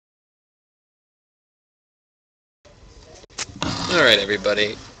Alright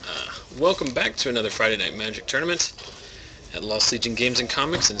everybody, welcome back to another Friday Night Magic tournament at Lost Legion Games and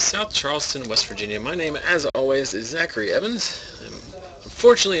Comics in South Charleston, West Virginia. My name, as always, is Zachary Evans. I'm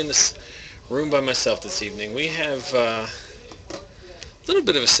unfortunately in this room by myself this evening. We have a little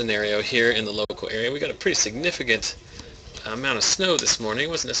bit of a scenario here in the local area. We got a pretty significant amount of snow this morning.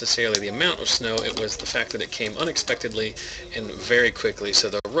 It wasn't necessarily the amount of snow, it was the fact that it came unexpectedly and very quickly. So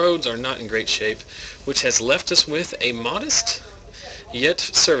the roads are not in great shape, which has left us with a modest yet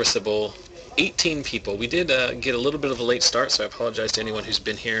serviceable 18 people. We did get a little bit of a late start, so I apologize to anyone who's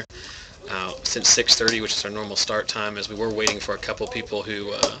been here since 6:30, which is our normal start time, as we were waiting for a couple people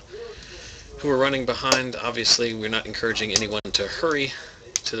who were running behind. Obviously, we're not encouraging anyone to hurry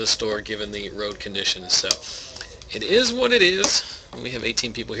to the store given the road conditions, so it is what it is. We have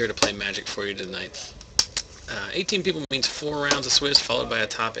 18 people here to play Magic for you tonight. 18 people means 4 rounds of Swiss followed by a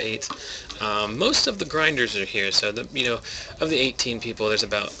top 8. Most of the grinders are here, so of the 18 people, there's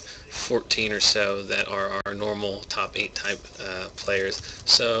about 14 or so that are our normal top 8 type players.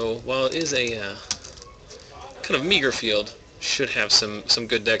 So while it is a kind of meager field, should have some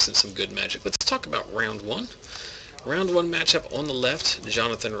good decks and some good Magic. Let's talk about round 1. Round 1 matchup on the left,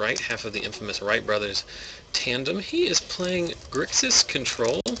 Jonathan Wright, half of the infamous Wright brothers tandem. He is playing Grixis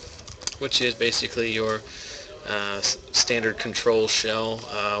Control, which is basically your standard control shell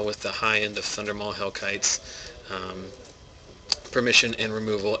with the high end of Thundermaw, Hellkites, permission and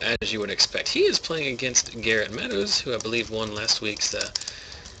removal, as you would expect. He is playing against Garrett Meadows, who I believe won last week's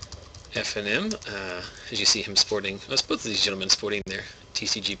FNM, as you see him sporting, both of these gentlemen sporting their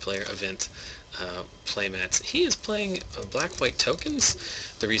TCG player event playmats. He is playing black-white tokens.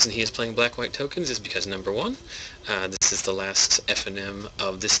 The reason he is playing black-white tokens is because, number one, this is the last FNM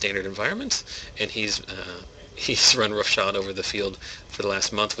of this standard environment, and he's run roughshod over the field for the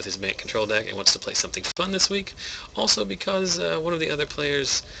last month with his Mant control deck and wants to play something fun this week. Also because one of the other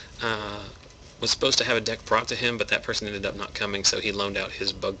players was supposed to have a deck brought to him, but that person ended up not coming, so he loaned out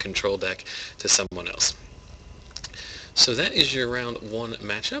his bug control deck to someone else. So that is your round 1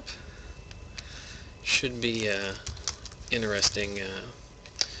 matchup. Should be interesting,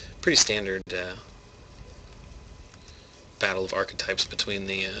 pretty standard battle of archetypes between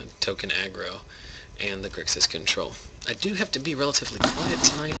the token aggro and the Grixis control. I do have to be relatively quiet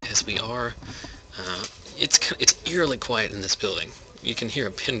tonight, as we are. It's eerily quiet in this building. You can hear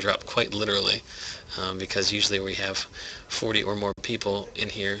a pin drop quite literally, because usually we have 40 or more people in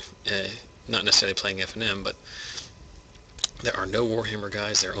here, not necessarily playing FNM, but there are no Warhammer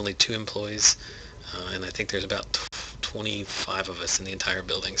guys. There are only 2 employees, and I think there's about 25 of us in the entire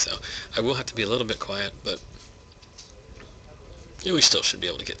building, so I will have to be a little bit quiet, but we still should be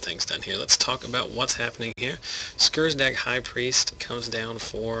able to get things done here. Let's talk about what's happening here. Skursdag High Priest comes down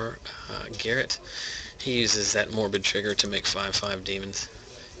for Garrett. He uses that morbid trigger to make 5/5 demons.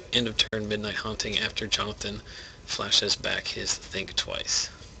 End of turn Midnight Haunting after Jonathan flashes back his Think Twice.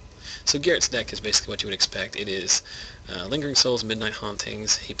 So Garrett's deck is basically what you would expect. It is Lingering Souls, Midnight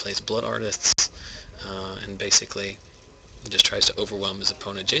Hauntings. He plays Blood Artists, and basically just tries to overwhelm his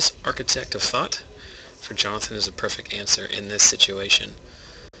opponent. Jace, Architect of Thought, for Jonathan is a perfect answer in this situation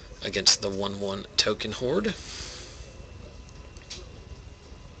against the 1/1 token horde.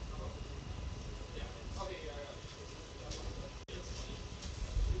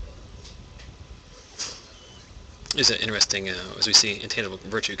 Is it interesting as we see Intangible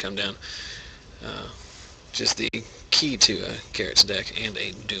Virtue come down, just the key to Garrett's deck, and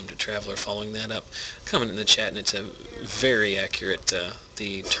a Doomed Traveler following that up. Comment in the chat, and it's a very accurate,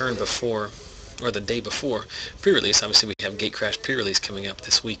 the turn before, or the day before pre-release. Obviously we have Gatecrash pre-release coming up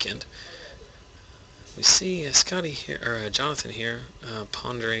this weekend. We see Scotty here, or Jonathan here,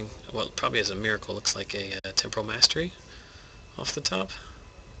 pondering, well, probably as a miracle, looks like a Temporal Mastery off the top.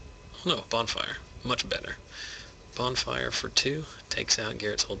 Oh no, Bonfire, much better. Bonfire for 2 takes out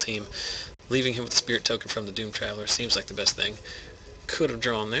Garrett's whole team, leaving him with the Spirit Token from the Doomed Traveler. Seems like the best thing. Could have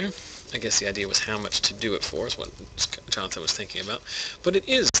drawn there. I guess the idea was how much to do it for, is what Jonathan was thinking about. But it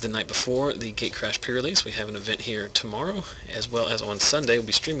is the night before the Gatecrash pre-release. We have an event here tomorrow, as well as on Sunday. We'll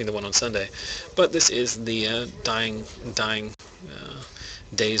be streaming the one on Sunday. But this is the dying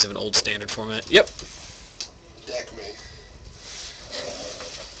days of an old standard format. Yep. Deck me.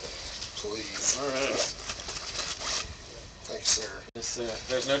 Please. Alright. Thanks, sir. Yes, sir.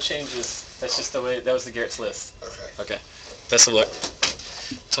 There's no changes. That's just the way, that was the Garrett's list. Okay. Okay. Best of luck.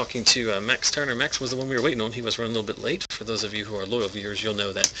 Talking to Maxx Turner. Max was the one we were waiting on. He was running a little bit late. For those of you who are loyal viewers, you'll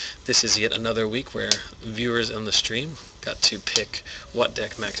know that this is yet another week where viewers on the stream got to pick what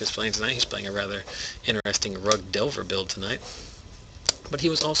deck Max is playing tonight. He's playing a rather interesting Rug Delver build tonight. But he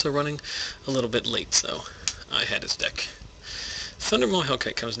was also running a little bit late, so I had his deck. Thundermaw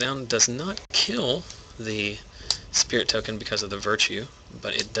Hellkite comes down, does not kill the spirit token because of the virtue,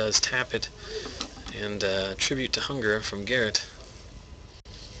 but it does tap it, and tribute to hunger from Garrett.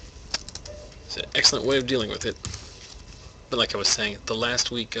 It's an excellent way of dealing with it. But like I was saying, the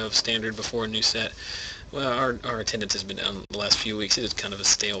last week of Standard before a new set, well, our attendance has been down the last few weeks. It is kind of a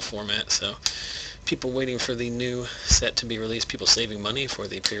stale format, so people waiting for the new set to be released, people saving money for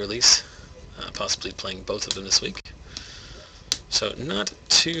the pre-release, possibly playing both of them this week. So not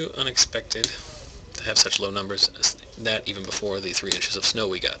too unexpected to have such low numbers as that, even before the 3 inches of snow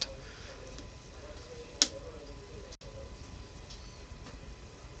we got.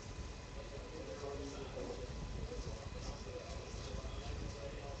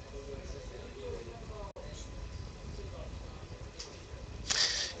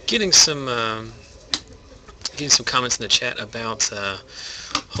 Getting some comments in the chat about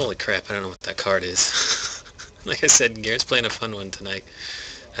holy crap, I don't know what that card is. Like I said, Garrett's playing a fun one tonight.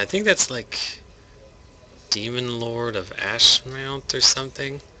 I think that's like Demon Lord of Ashmount or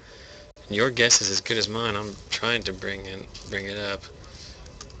something. Your guess is as good as mine. I'm trying to bring it up.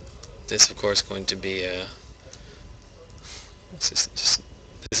 This, of course, going to be this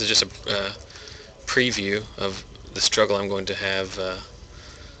is just a preview of the struggle I'm going to have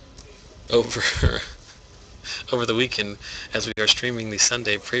over the weekend as we are streaming the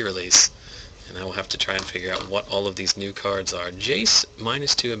Sunday pre-release, and I will have to try and figure out what all of these new cards are. Jace,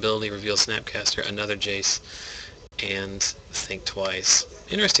 -2 ability, reveals Snapcaster, another Jace, and Think Twice.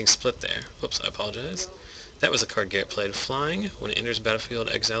 Interesting split there. Whoops, I apologize. That was a card Garrett played. Flying, when it enters the battlefield,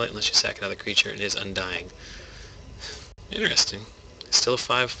 exile it unless you sack another creature. It is undying. Interesting. Still a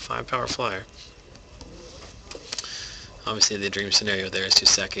 5 power flyer. Obviously the dream scenario there is to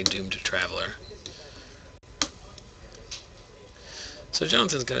sack a doomed traveler. So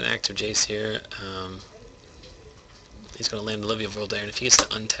Jonathan's got an active Jace here. He's going to land Olivia Voltaire, and if he gets to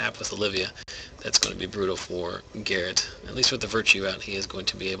untap with Olivia, that's going to be brutal for Garrett. At least with the Virtue out, he is going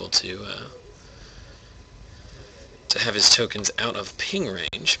to be able to have his tokens out of ping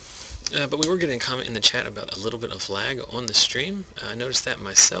range. But we were getting a comment in the chat about a little bit of lag on the stream. I noticed that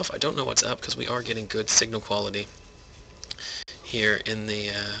myself. I don't know what's up because we are getting good signal quality here in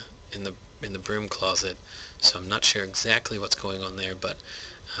the broom closet, so I'm not sure exactly what's going on there, but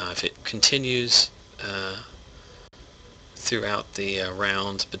if it continues throughout the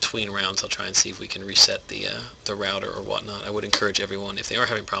rounds, between rounds, I'll try and see if we can reset the router or whatnot. I would encourage everyone, if they are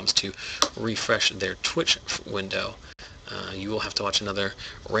having problems, to refresh their Twitch window. You will have to watch another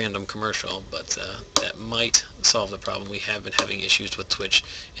random commercial, but that might solve the problem. We have been having issues with Twitch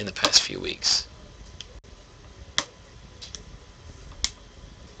in the past few weeks.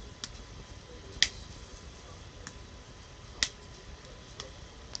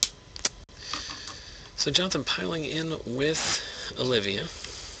 So Jonathan piling in with Olivia,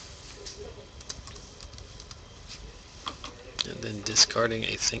 and then discarding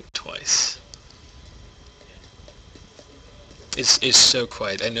a Think Twice. It's so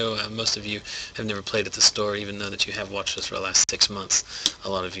quiet. I know most of you have never played at the store, even though that you have watched us for the last 6 months. A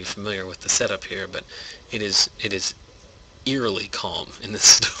lot of you are familiar with the setup here, but it is eerily calm in the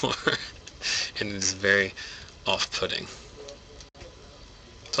store, and it is very off-putting.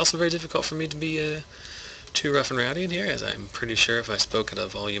 It's also very difficult for me to be too rough and rowdy in here, as I'm pretty sure if I spoke at a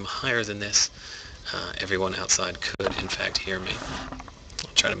volume higher than this, everyone outside could in fact hear me.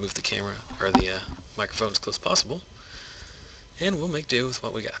 I'll try to move the camera or the microphone as close as possible, and we'll make do with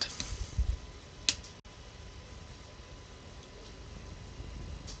what we got.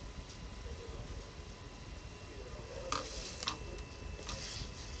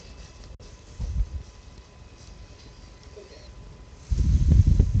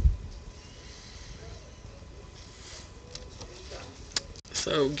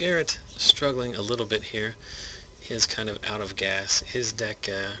 So Garrett struggling a little bit here. He's kind of out of gas. His deck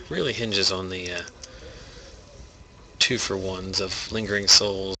really hinges on the 2-for-1s of Lingering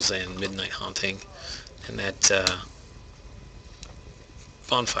Souls and Midnight Haunting, and that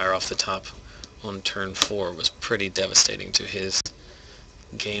bonfire off the top on turn 4 was pretty devastating to his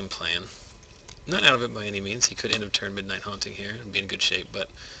game plan. Not out of it by any means. He could end of turn Midnight Haunting here and be in good shape, but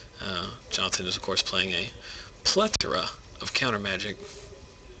Jonathan is of course playing a plethora of counter magic.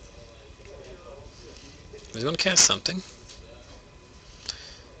 He's going to cast something.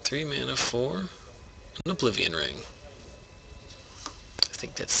 3 mana for an Oblivion Ring. I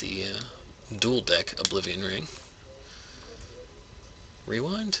think that's the dual deck Oblivion Ring.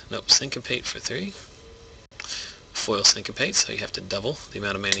 Rewind? Nope, Syncopate for 3. Foil Syncopate, so you have to double the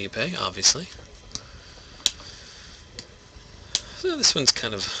amount of mana you pay, obviously. So this one's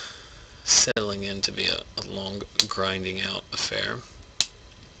kind of settling in to be a long, grinding out affair.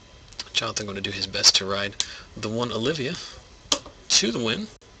 Jonathan going to do his best to ride the one Olivia to the win.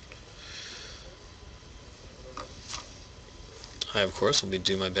 I, of course, will be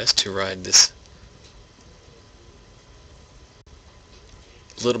doing my best to ride this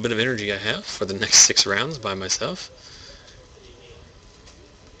little bit of energy I have for the next 6 rounds by myself.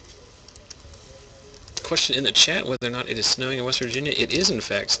 Question in the chat whether or not it is snowing in West Virginia. It is, in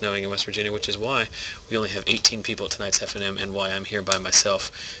fact, snowing in West Virginia, which is why we only have 18 people at tonight's FNM and why I'm here by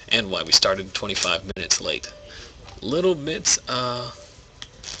myself and why we started 25 minutes late. Little bits of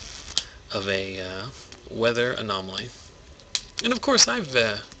a weather anomaly. And, of course, I've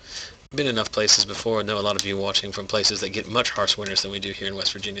been enough places before. I know a lot of you watching from places that get much harsher winters than we do here in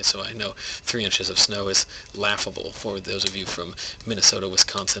West Virginia, so I know 3 inches of snow is laughable for those of you from Minnesota,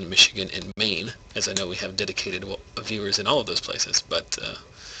 Wisconsin, Michigan, and Maine, as I know we have dedicated viewers in all of those places. But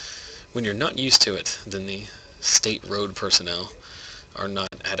when you're not used to it, then the state road personnel are not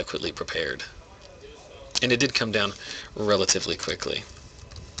adequately prepared. And it did come down relatively quickly,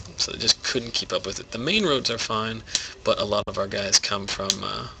 so they just couldn't keep up with it. The main roads are fine, but a lot of our guys come from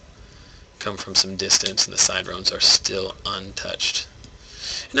some distance, and the side roads are still untouched.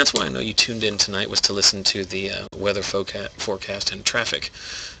 And that's why I know you tuned in tonight, was to listen to the weather forecast and traffic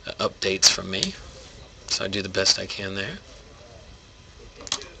updates from me. So I do the best I can there.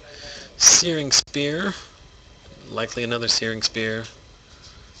 Searing Spear, likely another Searing Spear,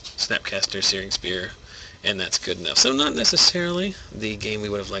 Snapcaster Searing Spear, and that's good enough. So not necessarily the game we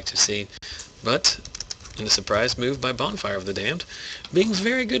would have liked to see, but in a surprise move by Bonfire of the Damned, being a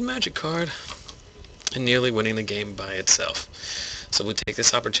very good Magic card and nearly winning the game by itself. So we take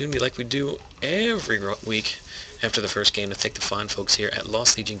this opportunity, like we do every week after the first game, to thank the fine folks here at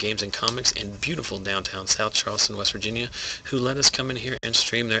Lost Legion Games and Comics in beautiful downtown South Charleston, West Virginia, who let us come in here and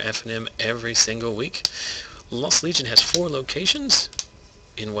stream their FNM every single week. Lost Legion has 4 locations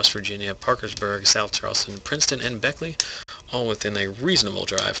in West Virginia: Parkersburg, South Charleston, Princeton, and Beckley, all within a reasonable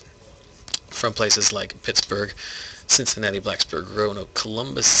drive from places like Pittsburgh, Cincinnati, Blacksburg, Roanoke,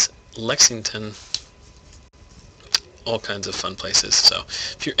 Columbus, Lexington, all kinds of fun places. So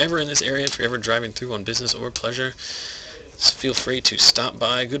if you're ever in this area, if you're ever driving through on business or pleasure, feel free to stop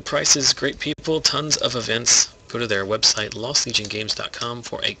by. Good prices, great people, tons of events. Go to their website, lostlegiongames.com,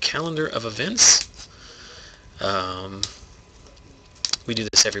 for a calendar of events. We do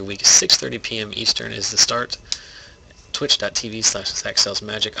this every week. 6:30 p.m. Eastern is the start.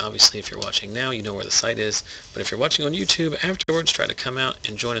 Twitch.tv/ZachSellsMagic. Obviously, if you're watching now, you know where the site is. But if you're watching on YouTube afterwards, try to come out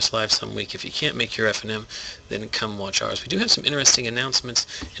and join us live some week. If you can't make your FNM, then come watch ours. We do have some interesting announcements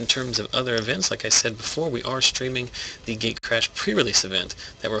in terms of other events. Like I said before, we are streaming the Gatecrash pre-release event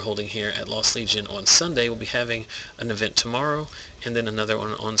that we're holding here at Lost Legion on Sunday. We'll be having an event tomorrow and then another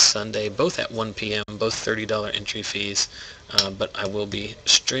one on Sunday, both at 1 p.m., both $30 entry fees. But I will be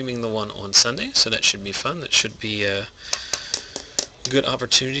streaming the one on Sunday, so that should be fun. That should be a good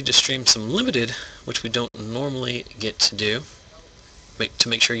opportunity to stream some limited, which we don't normally get to do. To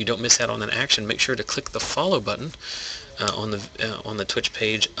make sure you don't miss out on that action, make sure to click the follow button on the Twitch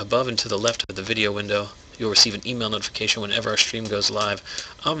page above and to the left of the video window. You'll receive an email notification whenever our stream goes live.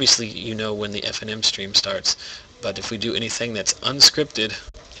 Obviously, you know when the FNM stream starts, but if we do anything that's unscripted,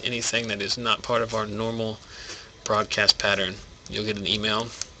 anything that is not part of our normal broadcast pattern, you'll get an email.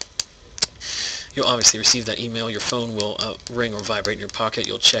 You'll obviously receive that email. Your phone will ring or vibrate in your pocket.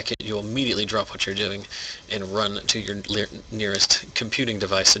 You'll check it. You'll immediately drop what you're doing and run to your nearest computing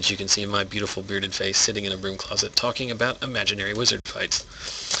device, so that you can see my beautiful bearded face sitting in a broom closet talking about imaginary wizard fights.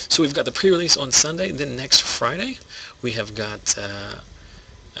 So we've got the pre-release on Sunday. Then next Friday, we have got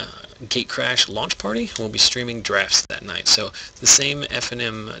Gatecrash launch party. We'll be streaming drafts that night. So the same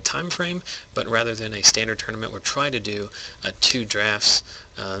FNM time frame, but rather than a standard tournament, we'll try to do 2 drafts.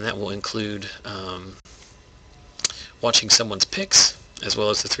 That will include watching someone's picks, as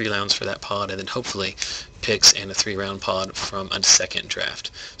well as the 3 rounds for that pod, and then hopefully picks and a 3-round pod from a second draft.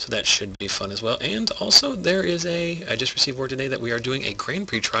 So that should be fun as well. And also there is I just received word today that we are doing a Grand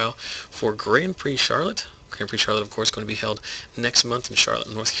Prix trial for Grand Prix Charlotte. Grand Prix Charlotte, of course, going to be held next month in Charlotte,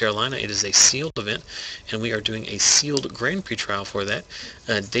 North Carolina. It is a sealed event, and we are doing a sealed Grand Prix trial for that.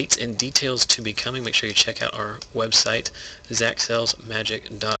 Dates and details to be coming. Make sure you check out our website,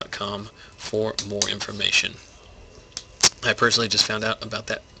 ZachSellsMagic.com, for more information. I personally just found out about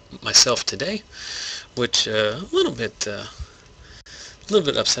that myself today, which a little bit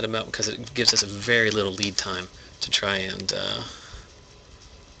upset about, because it gives us a very little lead time to try and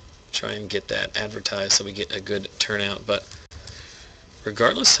get that advertised so we get a good turnout. But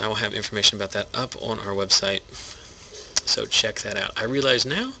regardless, I will have information about that up on our website, so check that out. I realize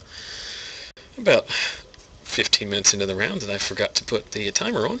now About 15 minutes into the round, and I forgot to put the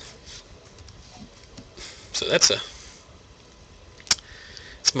timer on. So it's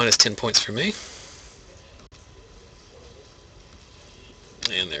minus 10 points for me.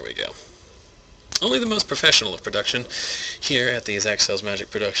 And there we go. Only the most professional of production here at the Zach Sells Magic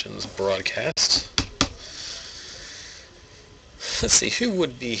Productions broadcast. Let's see, who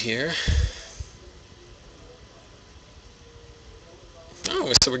would be here?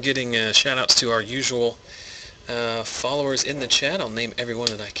 Oh, so we're getting shout-outs to our usual followers in the chat. I'll name everyone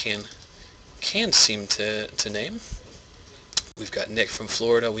that I can seem to name. We've got Nick from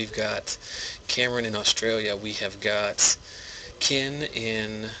Florida. We've got Cameron in Australia. We have got Ken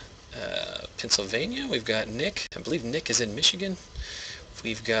in Pennsylvania. We've got Nick. I believe Nick is in Michigan.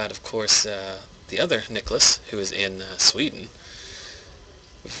 We've got, of course, the other Nicholas, who is in Sweden.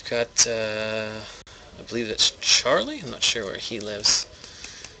 We've got, I believe that's Charlie. I'm not sure where he lives.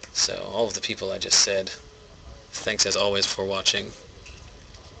 So all of the people I just said, thanks as always for watching.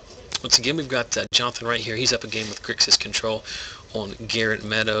 Once again, we've got Jonathan right here. He's up a game with Grixis Control on Garrett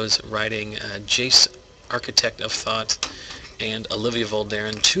Meadows, riding Jace, Architect of Thought, and Olivia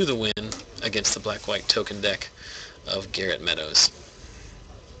Voldaren to the win against the black-white token deck of Garrett Meadows.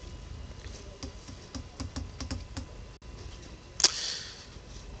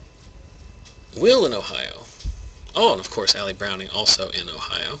 Will in Ohio. Oh, and of course, Allie Browning also in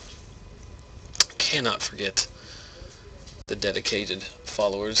Ohio. Cannot forget the dedicated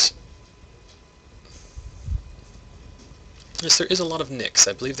followers. Yes, there is a lot of Nicks.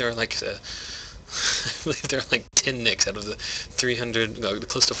 I believe there are like 10 Nicks out of the 300,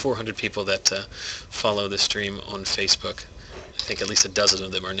 close to 400 people that follow the stream on Facebook. I think at least a dozen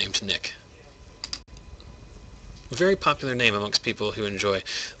of them are named Nick. A very popular name amongst people who enjoy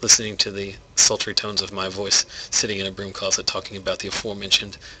listening to the sultry tones of my voice sitting in a broom closet talking about the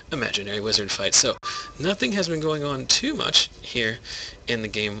aforementioned imaginary wizard fight. So nothing has been going on too much here in the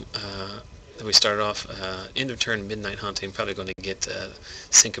game that we started off. End of turn Midnight Hunting, probably going to get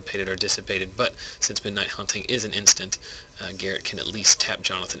syncopated or dissipated, but since Midnight Hunting is an instant, Garrett can at least tap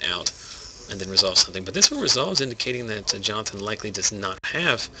Jonathan out and then resolve something. But this one resolves, indicating that Jonathan likely does not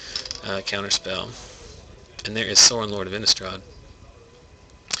have Counterspell. And there is Sorin, Lord of Innistrad.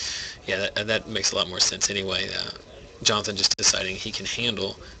 Yeah, that makes a lot more sense anyway. Jonathan just deciding he can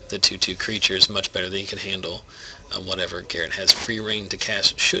handle the 2/2 creatures much better than he can handle whatever Garrett has free reign to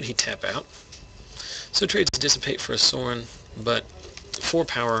cast should he tap out. So trades dissipate for a Sorin, but 4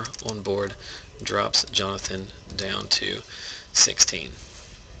 power on board drops Jonathan down to 16.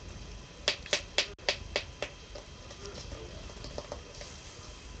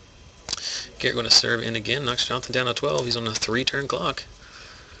 Garrett going to serve in again, knocks Jonathan down to 12. He's on a 3-turn clock.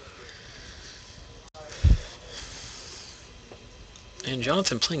 And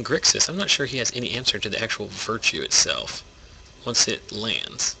Jonathan playing Grixis. I'm not sure he has any answer to the actual virtue itself once it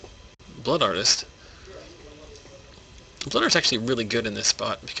lands. Blood Artist. Blood Artist actually really good in this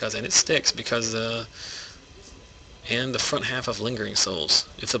spot because, and it sticks because, and the front half of Lingering Souls.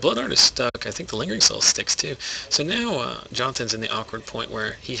 If the Blood Artist stuck, I think the Lingering Souls sticks too. So now Jonathan's in the awkward point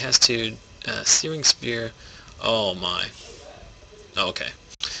where he has to Searing Spear. Oh my. Oh, okay.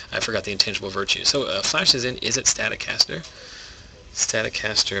 I forgot the intangible virtue. So Flash is in. Is it Static Caster? Static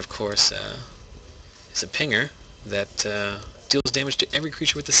Caster, of course, is a pinger that deals damage to every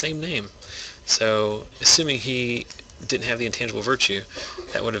creature with the same name. So, assuming he didn't have the intangible virtue,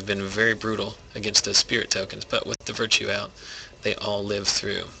 that would have been very brutal against those spirit tokens. But with the virtue out, they all live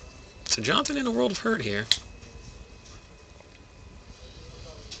through. So Jonathan in a world of hurt here.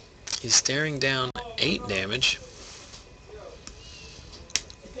 He's staring down 8 damage.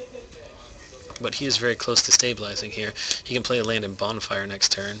 But he is very close to stabilizing here. He can play a land in Bonfire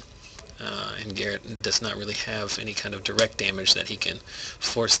next turn. And Garrett does not really have any kind of direct damage that he can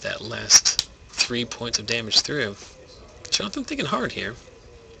force that last 3 points of damage through. Jonathan thinking hard here.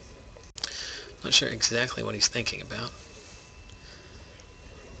 Not sure exactly what he's thinking about.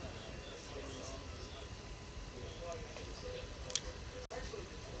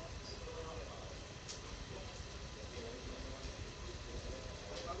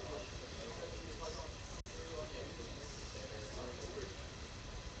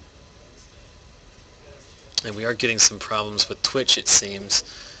 And we are getting some problems with Twitch, it seems.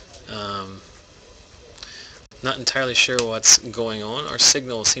 Not entirely sure what's going on. Our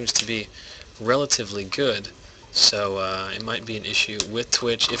signal seems to be relatively good, so it might be an issue with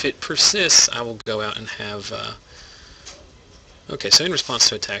Twitch. If it persists, I will go out and have... Okay, so in response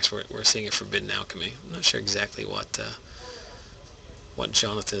to attacks, we're seeing a Forbidden Alchemy. I'm not sure exactly what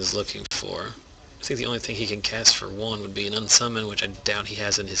Jonathan is looking for. I think the only thing he can cast for 1 would be an Unsummon, which I doubt he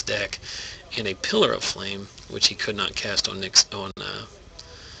has in his deck, and a Pillar of Flame, which he could not cast on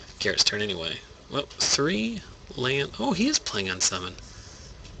Garrett's turn anyway. Well, 3 land... Oh, he is playing Unsummon.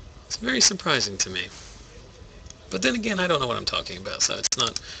 It's very surprising to me. But then again, I don't know what I'm talking about, so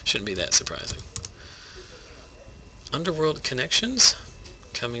shouldn't be that surprising. Underworld Connections,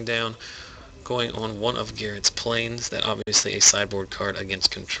 coming down, going on one of Garrett's planes. That obviously a sideboard card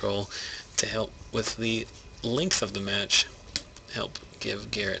against control to help with the length of the match, help give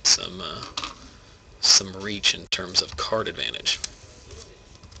Garrett some reach in terms of card advantage.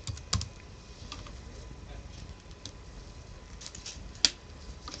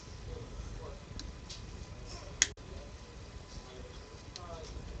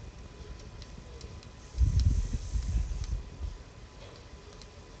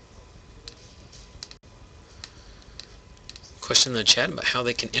 Question in the chat about how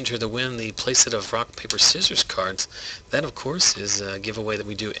they can enter the win the playset of rock, paper, scissors cards. That, of course, is a giveaway that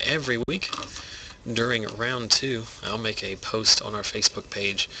we do every week during round 2. I'll make a post on our Facebook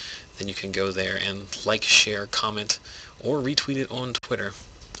page. Then you can go there and like, share, comment, or retweet it on Twitter.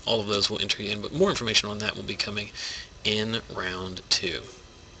 All of those will enter you in, but more information on that will be coming in round 2.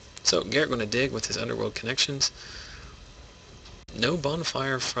 So Garrett going to dig with his Underworld Connections. No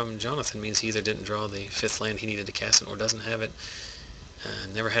Bonfire from Jonathan means he either didn't draw the 5th land he needed to cast it or doesn't have it.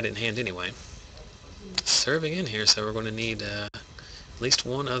 Never had it in hand anyway. Serving in here, so we're going to need at least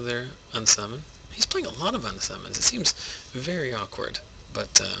 1 other Unsummon. He's playing a lot of Unsummons. It seems very awkward,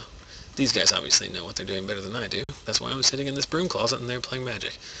 but these guys obviously know what they're doing better than I do. That's why I'm sitting in this broom closet and they're playing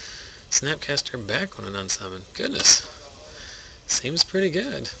Magic. Snapcaster back on an Unsummon. Goodness. Seems pretty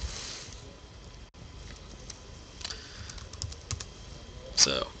good.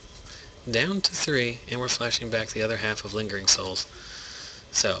 So, down to 3, and we're flashing back the other half of Lingering Souls.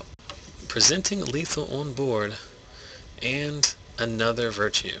 So, presenting lethal on board, and another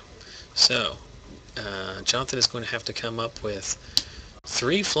Virtue. So, Jonathan is going to have to come up with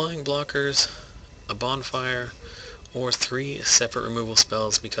 3 flying blockers, a Bonfire, or 3 separate removal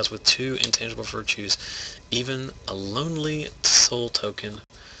spells, because with 2 intangible virtues, even a Lonely Soul token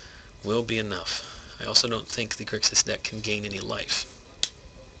will be enough. I also don't think the Grixis deck can gain any life.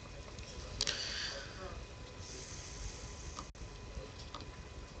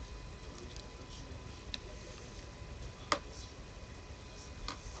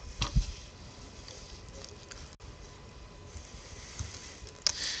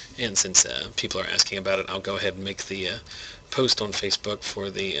 And since people are asking about it, I'll go ahead and make the post on Facebook for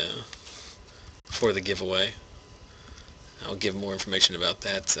the giveaway. I'll give more information about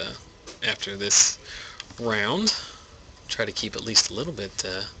that after this round. Try to keep at least a little bit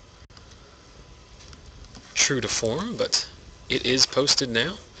true to form, but it is posted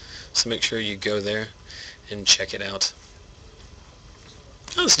now, so make sure you go there and check it out.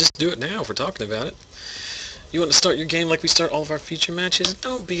 Let's just do it now if we're talking about it. You want to start your game like we start all of our feature matches?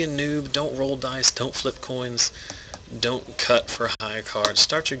 Don't be a noob, don't roll dice, don't flip coins, don't cut for high cards.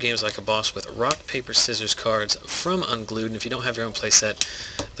 Start your games like a boss with rock, paper, scissors cards from Unglued. And if you don't have your own playset,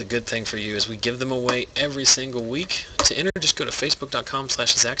 the good thing for you is we give them away every single week. To enter, just go to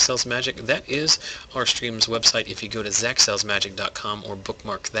facebook.com/ZachSellsMagic. That is our stream's website. If you go to ZachSellsMagic.com or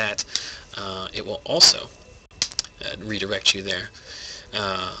bookmark that, it will also redirect you there.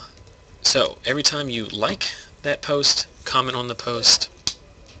 So every time you like that post, comment on the post,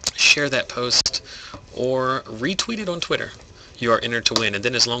 share that post, or retweet it on Twitter, you are entered to win. And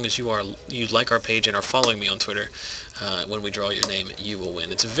then as long as you like our page and are following me on Twitter, when we draw your name, you will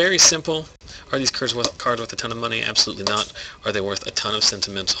win. It's very simple. Are these cards worth a ton of money? Absolutely not. Are they worth a ton of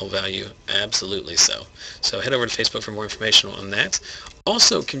sentimental value? Absolutely so. So head over to Facebook for more information on that.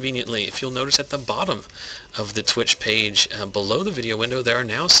 Also, conveniently, if you'll notice at the bottom of the Twitch page, below the video window, there are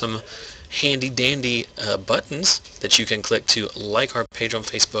now some handy-dandy buttons that you can click to like our page on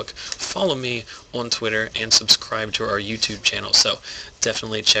Facebook, follow me on Twitter, and subscribe to our YouTube channel. So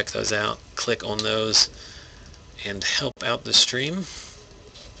definitely check those out. Click on those and help out the stream.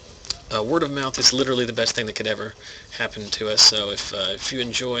 Word of mouth is literally the best thing that could ever happen to us. So if you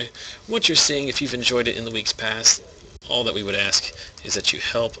enjoy what you're seeing, if you've enjoyed it in the weeks past, all that we would ask is that you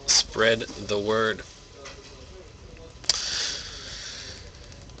help spread the word.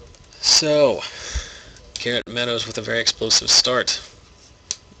 So, Garrett Meadows with a very explosive start.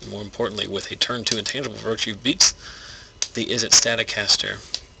 More importantly, with a turn 2 intangible virtue, beats the Is It Staticaster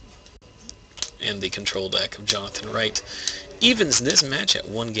and the control deck of Jonathan Wright. Evens this match at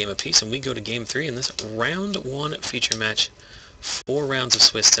 1 game apiece, and we go to game 3 in this round 1 feature match. 4 rounds of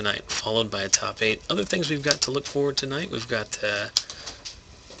Swiss tonight, followed by a top 8. Other things we've got to look forward tonight, we've got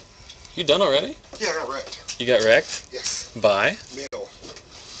You done already? Yeah, I got wrecked. You got wrecked? Yes. By? Mill.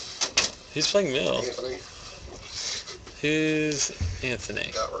 Who's playing Mill? Anthony. Who's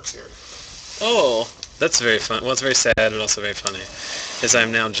Anthony? That works here. Oh, that's very fun. Well, it's very sad, but also very funny, as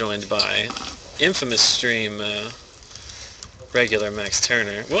I'm now joined by infamous stream regular Maxx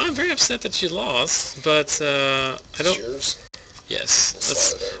Turner. Well, I'm very upset that you lost, but I don't. Yours?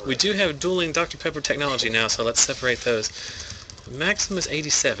 Yes. We do have dueling Dr. Pepper technology now, so let's separate those. Maxim is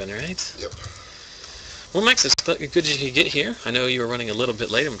 87, right? Yep. Well, Max, it's good you could get here. I know you were running a little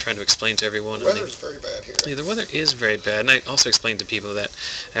bit late. I'm trying to explain to everyone. The weather's very bad here. Yeah, the weather is very bad, and I also explained to people that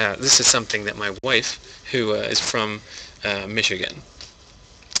this is something that my wife, who is from Michigan,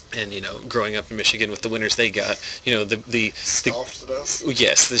 and growing up in Michigan with the winters they got, Scoffed at us?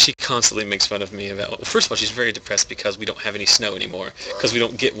 yes, she constantly makes fun of me about. Well, first of all, she's very depressed because we don't have any snow anymore, because we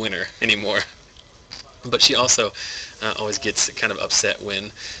don't get winter anymore. But she also always gets kind of upset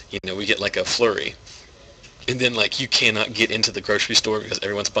when we get like a flurry. And then, you cannot get into the grocery store because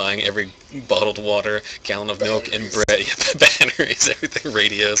everyone's buying every bottled water, gallon of milk, and bread, batteries, everything,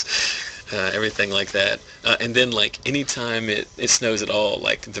 radios, everything like that. And then, anytime it snows at all,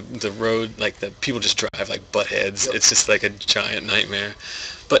 the road, the people just drive like butt heads. Yep. It's just like a giant nightmare.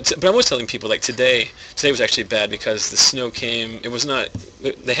 But I was telling people, today was actually bad because the snow came. It was not.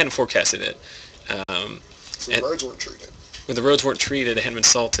 They hadn't forecasted it. So the roads weren't treated. When the roads weren't treated, it hadn't been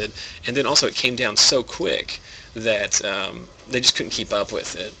salted, and then also it came down so quick that they just couldn't keep up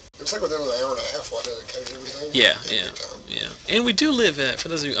with it. It was like within an hour and a half, wasn't it? It covered everything? Yeah. And we do live, for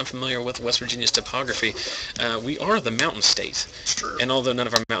those of you unfamiliar with West Virginia's topography, we are the mountain state. It's true. And although none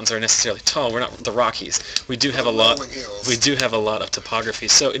of our mountains are necessarily tall, we're not the Rockies. We do have a lot. We do have a lot of topography.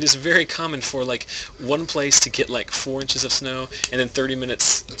 So it is very common for one place to get 4 inches of snow, and then 30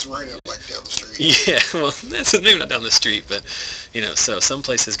 minutes. It's raining down the street. Yeah, well, that's maybe not down the street, but so some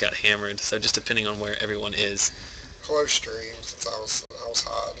places got hammered. So just depending on where everyone is. Close streams since I was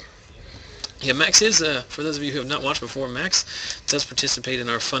hot. Yeah, Max is, for those of you who have not watched before, Max does participate in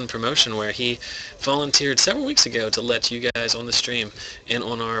our fun promotion where he volunteered several weeks ago to let you guys on the stream and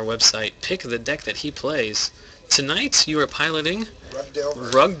on our website pick the deck that he plays. Tonight, you are piloting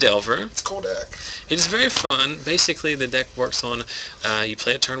Rug Delver. It's a cool deck. It is very fun. Basically, the deck works on, you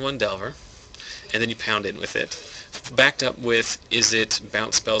play a turn 1 Delver, and then you pound in with it. Backed up with, is it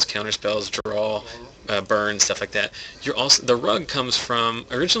bounce spells, counter spells, draw, burn, stuff like that. The rug comes from,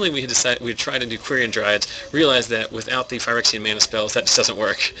 originally we had decided we'd try to do Quirion Dryads, realized that without the Phyrexian mana spells that just doesn't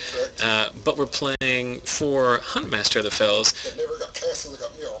work. But we're playing 4 Huntmaster of the Fells. That never got cast and they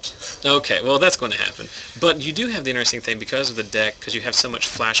got milled. Okay, well that's going to happen. But you do have the interesting thing because of the deck, because you have so much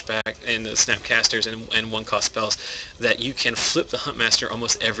flashback and the Snapcasters and 1-cost spells, that you can flip the Huntmaster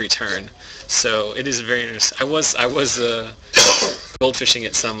almost every turn. So it is very interesting. I was goldfishing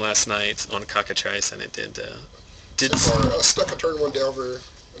it some last night on Cockatrice, and it did. I stuck a turn 1 Delver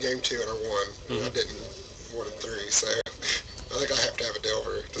game 2 and I won. Mm-hmm. I didn't 1 and 3, so I think I have to have a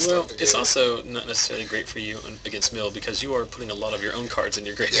Delver. Well, it's also not necessarily great for you against Mill because you are putting a lot of your own cards in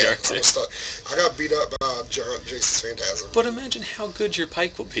your graveyard too. I got beat up by Giant Jason's Phantasm. But imagine how good your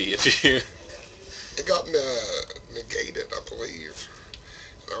pike will be if you. It got negated, I believe.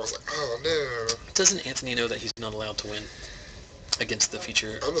 And I was like, oh no. Doesn't Anthony know that he's not allowed to win against the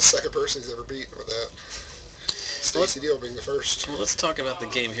future? I'm the second person he's ever beaten with that. Stacy Deal being the first. Well, let's talk about the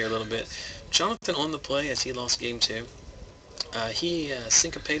game here a little bit. Jonathan on the play as he lost game 2. He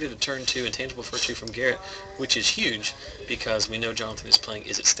syncopated a turn 2 intangible virtue from Garrett, which is huge because we know Jonathan is playing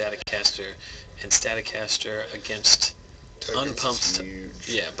Is It Staticaster, and Staticaster against unpumped.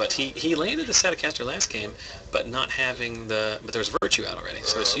 Yeah, but he landed the Staticaster last game, but not having but there was virtue out already,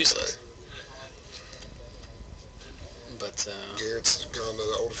 so it's useless. But Garrett's gone to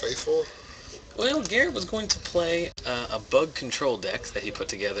the Old Faithful. Well, Garrett was going to play a bug control deck that he put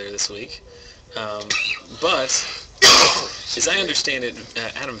together this week, but as I understand it,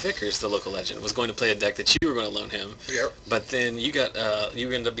 Adam Vickers, the local legend, was going to play a deck that you were going to loan him. Yep. But then you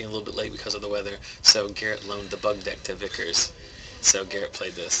ended up being a little bit late because of the weather, so Garrett loaned the bug deck to Vickers. So Garrett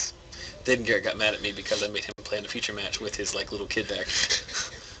played this. Then Garrett got mad at me because I made him play in a future match with his little kid deck.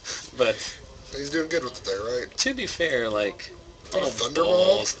 But he's doing good with it there, right? To be fair,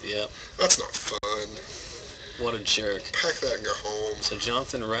 Thunderball? Yeah. That's not fun. What a jerk. Pack that and go home. So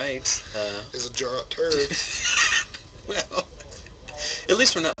Jonathan Wright is a giant turd. Well, at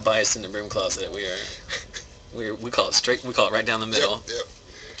least we're not biased in the broom closet. We call it straight. We call it right down the middle. Yep.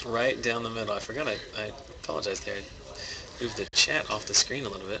 Right down the middle. I forgot. I apologize there. I moved the chat off the screen a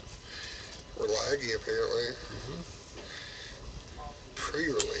little bit. We're laggy apparently.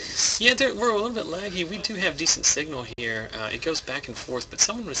 pre-release. Yeah, we're a little bit laggy. We do have decent signal here. It goes back and forth, but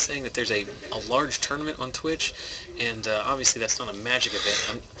someone was saying that there's a large tournament on Twitch, and obviously that's not a Magic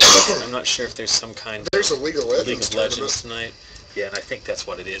event. I'm not sure if there's some kind There's of a League of Legends tournament tonight. Yeah, and I think that's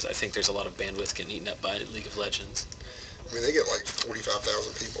what it is. I think there's a lot of bandwidth getting eaten up by League of Legends. I mean, they get like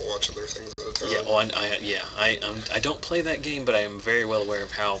 45,000 people watching their things at a time. Yeah, well, I don't play that game, but I am very well aware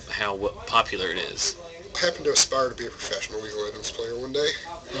of how popular it is. I happen to aspire to be a professional League of Legends player one day.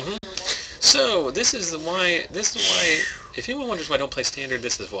 So this is why. If anyone wonders why I don't play standard,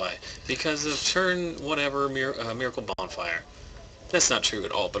 this is why. Because of turn whatever Miracle Bonfire. That's not true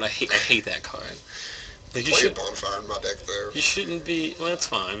at all. But I hate that card. Like you should Bonfire in my deck though. You shouldn't be. Well, that's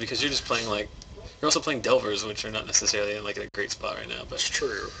fine because you're just playing like. You're also playing Delvers, which are not necessarily in like a great spot right now. But it's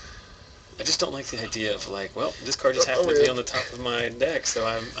true. I just don't like the idea of like, well, this card just happened to be on the top of my deck, so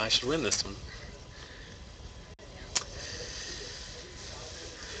I should win this one.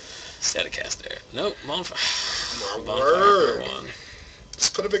 Static cast there. Nope, Bonfire. My word. One.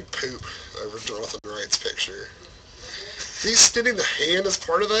 Just put a big poop over Jonathan Wright's picture. He's spinning the hand as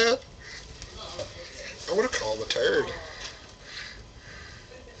part of that? I would have called him a turd.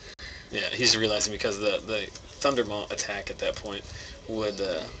 Yeah, he's realizing because the Thunderbolt attack at that point would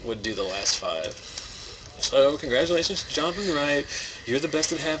do the last 5. So congratulations, Jonathan Wright. You're the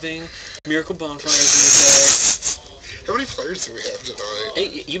best at having Miracle Bonfires in your deck. How many players do we have tonight?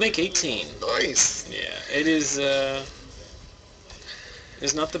 8. You make 18. Nice. Yeah, it is.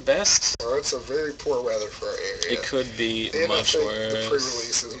 Is not the best. Well, it's a very poor weather for our area. It could be and much I think worse. The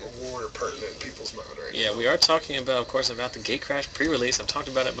pre-release isn't more pertinent in people's mind right now. Yeah, we are talking about, of course, about the Gatecrash pre-release. I've talked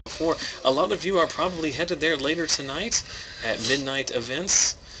about it before. A lot of you are probably headed there later tonight at midnight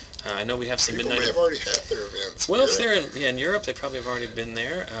events. I know we have some People midnight. may have already had their events. Well, if they're in Europe, they probably have already been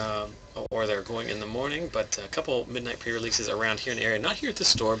there, or they're going in the morning. But a couple midnight pre-releases around here in the area, not here at the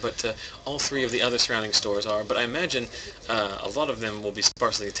store, but all 3 of the other surrounding stores are. But I imagine a lot of them will be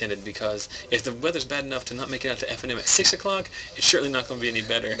sparsely attended because if the weather's bad enough to not make it out to FNM at 6 o'clock, it's certainly not going to be any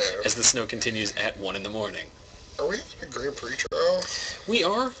better as the snow continues at 1 in the morning. Are we having a Grand Prix trial? We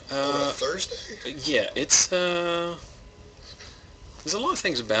are. On a Thursday? Yeah, it's. There's a lot of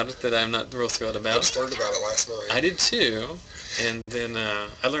things about it that I'm not real thrilled about. I just learned about it last night. I did too, and then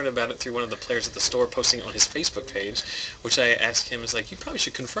I learned about it through one of the players at the store posting it on his Facebook page, which I asked him, is like, you probably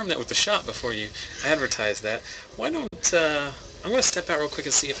should confirm that with the shop before you advertise that. Why don't, I'm going to step out real quick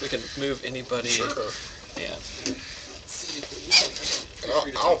and see if we can move anybody. Sure. Yeah.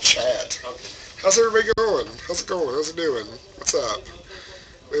 I'll chat. Okay. How's everybody going? How's it going? How's it doing? What's up?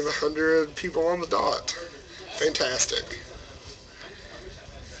 We have 100 people on the dot. Fantastic.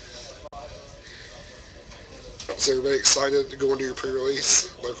 Is everybody excited to go into your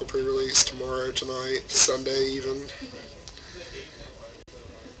pre-release? Local pre-release tomorrow, tonight, Sunday even?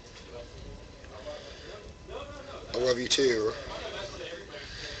 I love you too.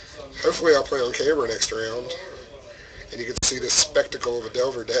 Hopefully I'll play on camera next round and you can see the spectacle of a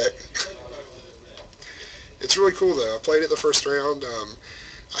Delver deck. It's really cool though. I played it the first round.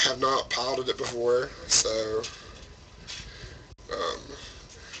 I have not piloted it before, so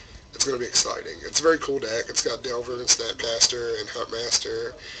it's going to be exciting. It's a very cool deck. It's got Delver and Snapcaster and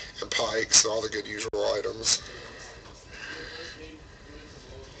Huntmaster and Pike, so all the good usual items.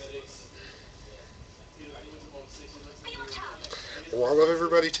 Well, I love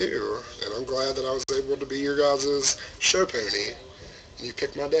everybody too, and I'm glad that I was able to be your guys' show pony. And you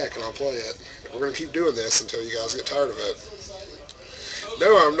pick my deck and I'll play it. We're going to keep doing this until you guys get tired of it.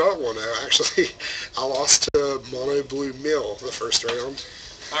 No, I'm not 1-0. Actually, I lost to Mono Blue Mill the first round.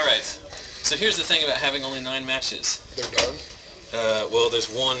 All right. So here's the thing about having only 9 matches. They're done? Well, there's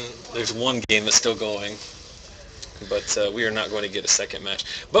one game that's still going, but we are not going to get a second match.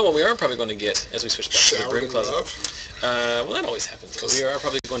 But what we are probably going to get, as we switch back to the Broom Closet, well, that always happens. But we are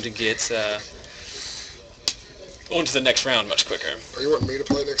probably going to get on to the next round much quicker. Are you wanting me to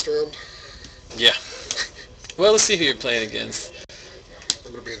play next round? Yeah. Well, let's see who you're playing against.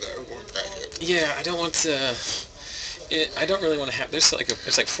 I'm going to be in the 0-1 bracket. Yeah, I don't want to... I don't really want to have... There's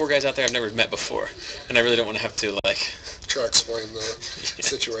like 4 guys out there I've never met before, and I really don't want to have to, like... Try to explain the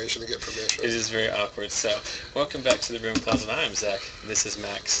situation to get permission. It is very awkward. So, welcome back to the Broom Closet. I am Zach. This is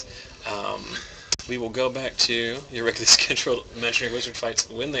Max. We will go back to your regularly scheduled Imaginary Wizard fights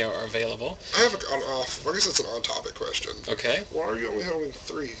when they are available. I have an off... I guess it's an on-topic question. Okay. Why are you only having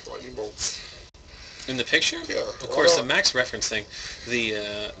 3 lightning bolts? In the picture? Yeah. Of course, the Max referencing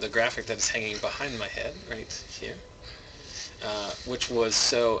the graphic that is hanging behind my head right here, which was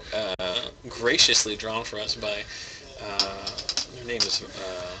so graciously drawn for us by, her name is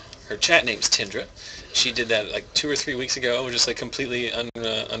Her chat name's Tindra. She did that like 2 or 3 weeks ago, just like completely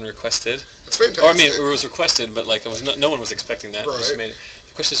unrequested. It's fantastic. Or I mean, it was requested, but like it was no one was expecting that. Right. Just made it.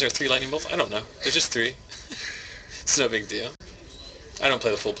 The question is, there 3 lightning bolts? I don't know. There's just 3. It's no big deal. I don't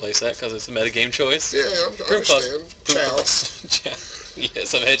play the full play set because it's a metagame choice. Yeah, I understand. Chalice.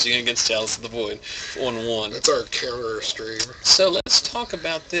 Yes, I'm hedging against Chalice of the Void on 1. That's our counter stream. So let's talk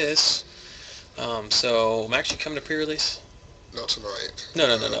about this. So Max, you coming to pre-release? Not tonight.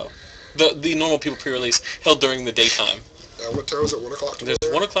 No. The normal people pre-release held during the daytime. What time is it? 1 o'clock tomorrow?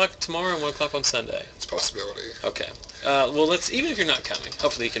 There's 1 o'clock tomorrow and 1 o'clock on Sunday. It's a possibility. Okay. Well, let's, even if you're not coming,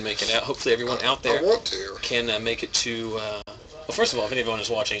 hopefully you can make it out. Hopefully everyone out there I want to. can make it to, well, first of all, if anyone is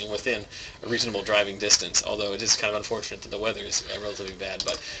watching within a reasonable driving distance, although it is kind of unfortunate that the weather is relatively bad,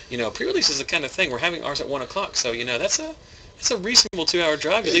 but, pre-release is the kind of thing. We're having ours at 1 o'clock, so, that's a reasonable 2-hour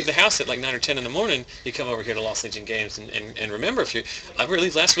drive. You leave the house at like 9 or 10 in the morning, you come over here to Lost Legion Games, and remember, I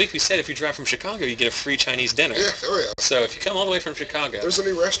believe last week we said if you drive from Chicago, you get a free Chinese dinner. Yeah, oh yeah. So if you come all the way from Chicago... There's a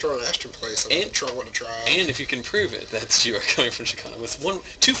new restaurant, Ashton Place, I want to try. And if you can prove it, that you are coming from Chicago with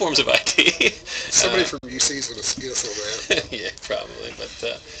 2 forms of ID. Somebody from UC is going to get us on that. Yeah, probably.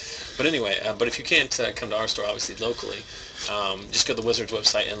 But anyway, but if you can't come to our store, obviously locally, just go to the Wizards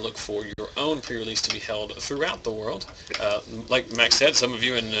website and look for your own pre-release to be held throughout the world. Like Max said, some of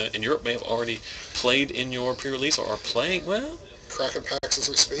you in Europe may have already played in your pre-release or are playing, well... Cracking packs as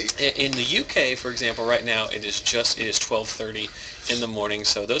we speak. In the UK, for example, right now it is 12:30 in the morning,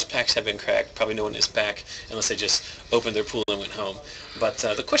 so those packs have been cracked. Probably no one is back unless they just opened their pool and went home. But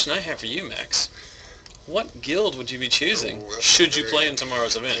the question I have for you, Max, what guild would you be choosing should you play in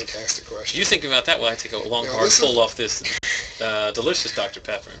tomorrow's event? Fantastic question. You think about that while I take a long, hard pull off this delicious Dr.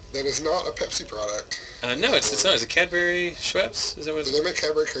 Pepper. That is not a Pepsi product. No, it's not. Is it Cadbury Schweppes? Is that what Do they make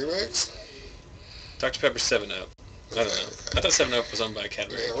Cadbury cream eggs? Dr. Pepper 7-Up. I don't know. I thought 7-Up was owned by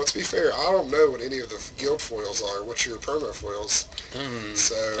Cadbury. Yeah, let's be fair. I don't know what any of the guild foils are. What's your promo foils?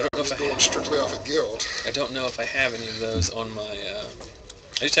 So I'm just going strictly off a guild. I don't know if I have any of those on my...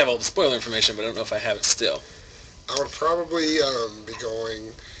 I used to have all the spoiler information, but I don't know if I have it still. I would probably be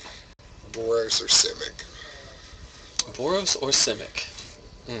going Boros or Simic. Boros or Simic?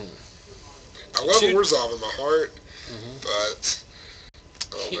 I love Orzhov in my heart, but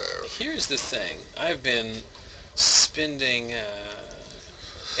I don't know. Here's the thing. I've been spending...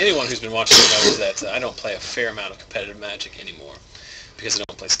 anyone who's been watching knows that I don't play a fair amount of competitive Magic anymore because I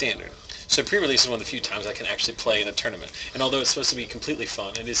don't play Standard. So pre-release is one of the few times I can actually play in a tournament. And although it's supposed to be completely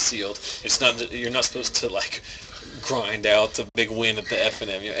fun, it is sealed. It's not. You're not supposed to like grind out the big win at the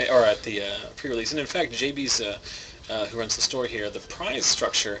FNM or at the pre-release. And in fact, JB's who runs the store here, the prize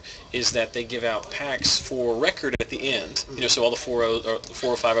structure is that they give out packs for record at the end. So all the 4-0 or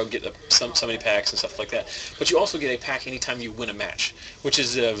 4 or 5-0 get so many packs and stuff like that. But you also get a pack anytime you win a match, which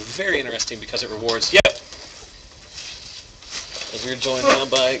is very interesting because it rewards. Yep. We're joined now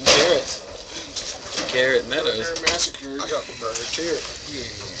by Garrett Meadows. I got the burger too.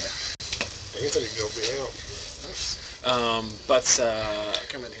 Yeah. Anthony built me out.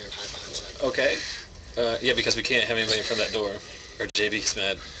 Come in here and type on it. Okay. Yeah, because we can't have anybody in front of that door, or JB's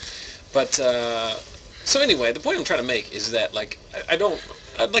mad. But so anyway, the point I'm trying to make is that like I'd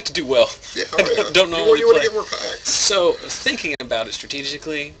like to do well. Yeah, I don't know. You want to get more packs. So thinking about it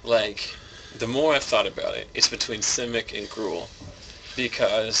strategically, like the more I've thought about it, it's between Simic and Gruul.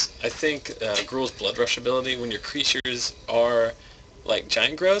 Because I think Gruul's Blood Rush ability, when your creatures are like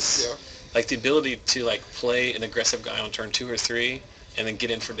giant growths, like the ability to like play an aggressive guy on turn 2 or 3 and then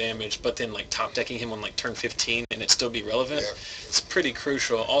get in for damage, but then like top decking him on like turn 15 and it still be relevant, it's pretty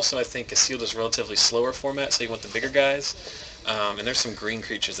crucial. Also, I think a sealed is relatively slower format, so you want the bigger guys. And there's some green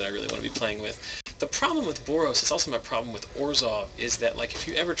creatures that I really want to be playing with. The problem with Boros, it's also my problem with Orzhov, is that like if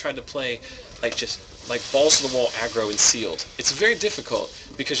you ever tried to play like just like balls to the wall aggro and sealed, it's very difficult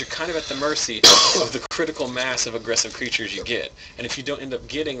because you're kind of at the mercy of the critical mass of aggressive creatures you get. And if you don't end up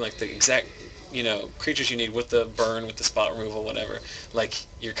getting like the exact creatures you need with the burn, with the spot removal, whatever, like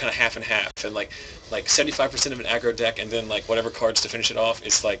you're kind of half and half, and like 75% of an aggro deck, and then like whatever cards to finish it off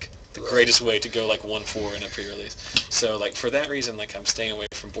is like the greatest way to go like 1-4 in a pre-release. So like for that reason, like I'm staying away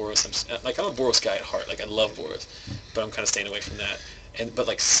from Boros. I'm a Boros guy at heart. Like I love Boros, but I'm kind of staying away from that. But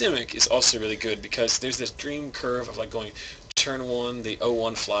like Simic is also really good because there's this dream curve of like going turn 1, the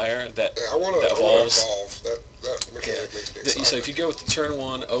 0-1 flyer that evolves. That mechanic makes me excited. So if you go with the turn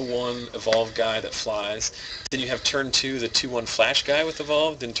 1, 0-1 evolve guy that flies, then you have turn 2, the 2-1 flash guy with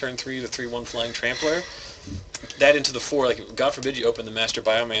evolve, then turn 3, the 3-1 flying trampler. That into the 4, like God forbid you open the Master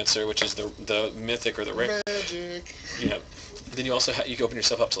Biomancer, which is the mythic or the rare. Magic. Then you also you can open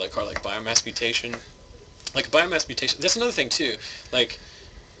yourself up to like a card like Biomass Mutation. Like Biomass Mutation, that's another thing too. Like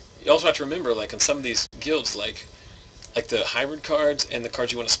you also have to remember, like, on some of these guilds, like the hybrid cards and the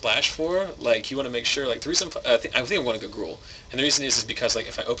cards you want to splash for, like, you want to make sure, like, the reason I think I want to go Gruul, and the reason is because, like,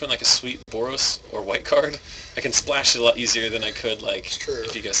 if I open, like, a sweet Boros or white card, I can splash it a lot easier than I could, like,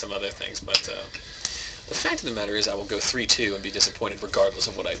 if you get some other things, but, the fact of the matter is I will go 3-2 and be disappointed regardless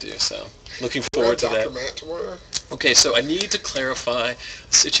of what I do, so looking forward to that. Matt tomorrow? Okay, so I need to clarify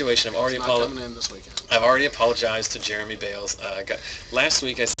the situation. I've already apologized to Jeremy Bales. Last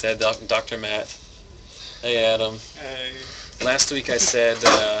week I said Dr. Matt. Hey, Adam. Hey. Last week I said... you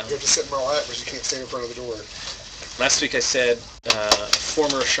have to sit in my lap because you can't stand in front of the door. Last week I said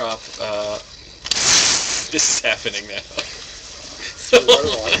former shop... this is happening now.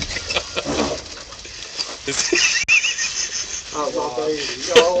 Oh, baby.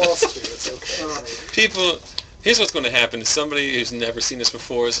 I lost you. It's okay. People... Here's what's going to happen. Somebody who's never seen this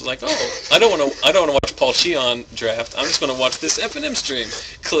before is like, oh, I don't want to watch Paul Cheon draft. I'm just going to watch this FNM stream.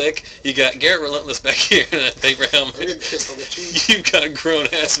 Click. You got Garrett Relentless back here in a paper helmet. You've got a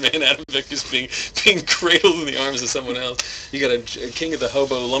grown-ass man, Adam Vickers, being cradled in the arms of someone else. You got a king of the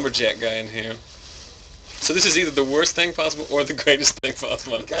hobo lumberjack guy in here. So this is either the worst thing possible or the greatest thing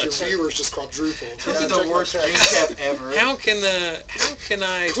possible. Your viewers just quadrupled. This is the worst recap ever. How can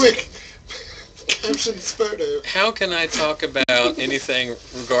I... Quick! Caption this photo. How can I talk about anything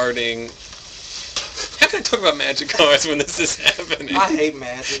regarding... How can I talk about Magic cards when this is happening? I hate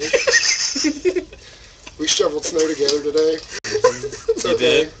Magic. We shoveled snow together today. You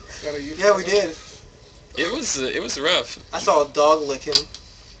did? Yeah, we did. It was rough. I saw a dog lick him.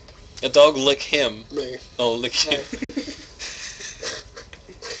 A dog lick him. Me. Oh, lick you.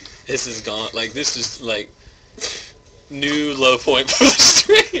 This is gone. Like, this is like new low point for the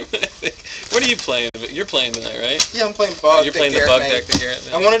stream, I think. What are you playing? You're playing tonight, right? Yeah, I'm playing Bug. You're playing the Bug deck that Garrett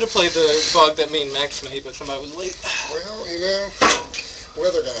made? I wanted to play the Bug that me and Max made, but somebody was late. Well, you know,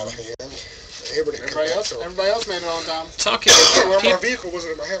 weather got out of hand. Everybody else made it on time. My vehicle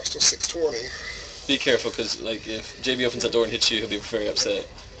wasn't in my house till 6:20. Be careful, because like if JB opens that door and hits you, he'll be very upset.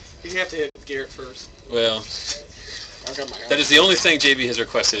 You have to hit Garrett first. Well, that is the only thing JB has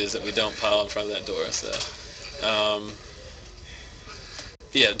requested, is that we don't pile in front of that door. So,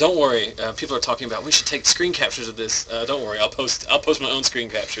 yeah, don't worry. People are talking about we should take screen captures of this. Don't worry, I'll post my own screen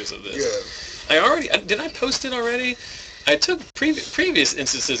captures of this. Good. Did I post it already? I took previous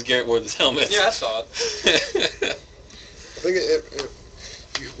instances Garrett wore this helmet. Yeah, I saw it. I think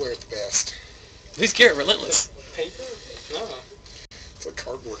you wear it the best. He's Garrett Relentless. Paper? No. It's like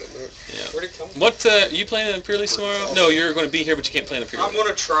cardboard, isn't it? Yeah. Where'd it come from? What, are you playing in pre-release tomorrow? No, you're going to be here, but you can't play in the pre-release. I'm going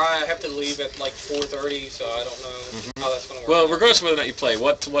to try. I have to leave at like 4:30, so I don't know how that's going to work. Well, regardless of whether or not you play,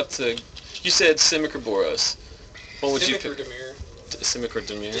 you said Simic or Boros. What would you pick? Simic or Demir. Simic or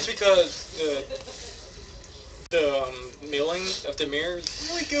Demir? Just because the milling of Demir is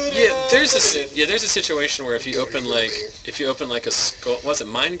really good. There's a situation where if you open like a skull, what's it,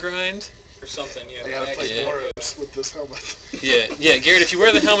 Mind Grind? Or something, yeah. I gotta play Boros with this helmet. Yeah, Garrett, if you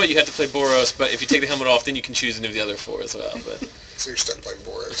wear the helmet, you have to play Boros, but if you take the helmet off, then you can choose any of the other four as well. But So you're stuck playing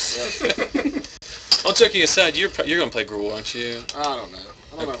Boros. Yeah. All joking aside, you're going to play Gruul, aren't you? I don't know.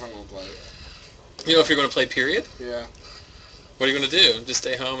 I don't know if I'm going to play it. You know if you're going to play, period? Yeah. What are you going to do? Just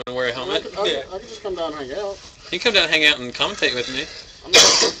stay home and wear a helmet? I can just come down and hang out. You can come down and hang out and commentate with me. I'm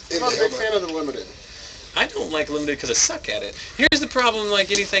not a big fan of the limited. I don't like limited because I suck at it. Here's the problem,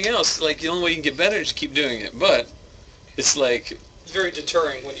 like anything else. Like, the only way you can get better is to keep doing it. But it's like... It's very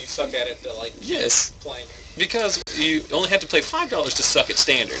deterring when you suck at it to, like, yes, playing. Because you only have to play $5 to suck at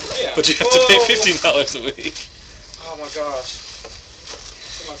standard. Yeah. But you have to pay $15 a week. Oh my gosh.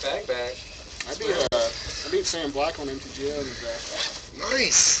 Put my bag back. I beat Sam Black on MTGO in the draft.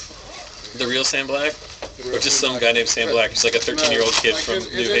 Nice. The real Sam Black? Or just some guy named Sam Black, who's like a 13-year-old kid from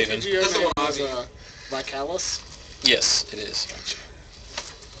New Haven? That's the one is Vicalis? Yes, it is.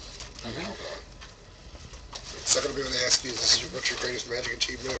 It's not going to be when they ask you, what's your greatest Magic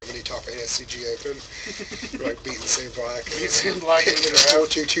achievement of any top 8 SCG Open? You're like beating Sam Black. Beat Sam Black in the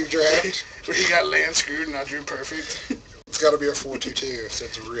draft. 4-2-2 draft. Where he got land screwed and I drew perfect. It's got to be a 4-2-2, so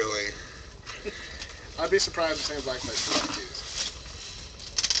it's really... I'd be surprised if Sam Black plays 4-2s.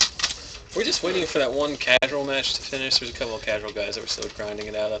 We're just waiting for that one casual match to finish. There's a couple of casual guys that were still grinding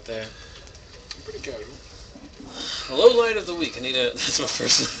it out there. Pretty casual. Low light of the week. That's my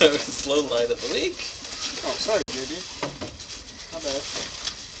first note. It's low light of the week. Oh, sorry, JB. My bad.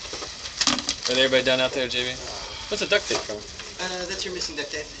 Is everybody done out there, JB? What's the duct tape from? That's your missing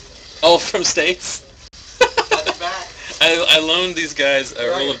duct tape. Oh, from States? That's back. I loaned these guys a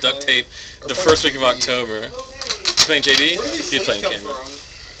roll of duct tape the first week of October. You playing JD? You playing cameo?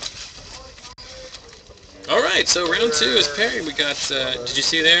 All right, so round 2 is paired. We got, did you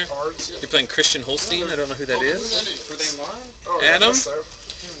see there? Cards. You're playing Christian Holstein. I don't know who that is. Were they mine? Oh, yeah, I Adam? guess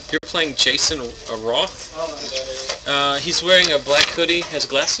so. You're playing Jason Roth. I don't know who that is. He's wearing a black hoodie, has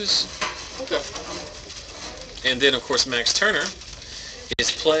glasses. Okay. And then, of course, Maxx Turner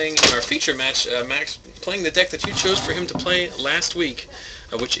is playing in our feature match. Max playing the deck that you chose for him to play last week,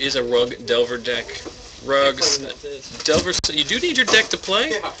 which is a Rug Delver deck. Rugs, Delver. So you do need your deck to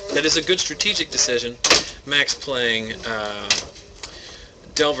play. That is a good strategic decision. Max playing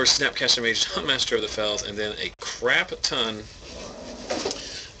Delver, Snapcaster Mage, Huntmaster of the Fells, and then a crap ton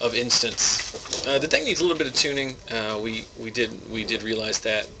of instants. The deck needs a little bit of tuning. We did realize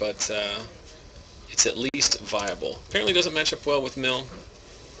that, but it's at least viable. Apparently doesn't match up well with Mill.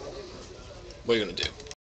 What are you gonna do?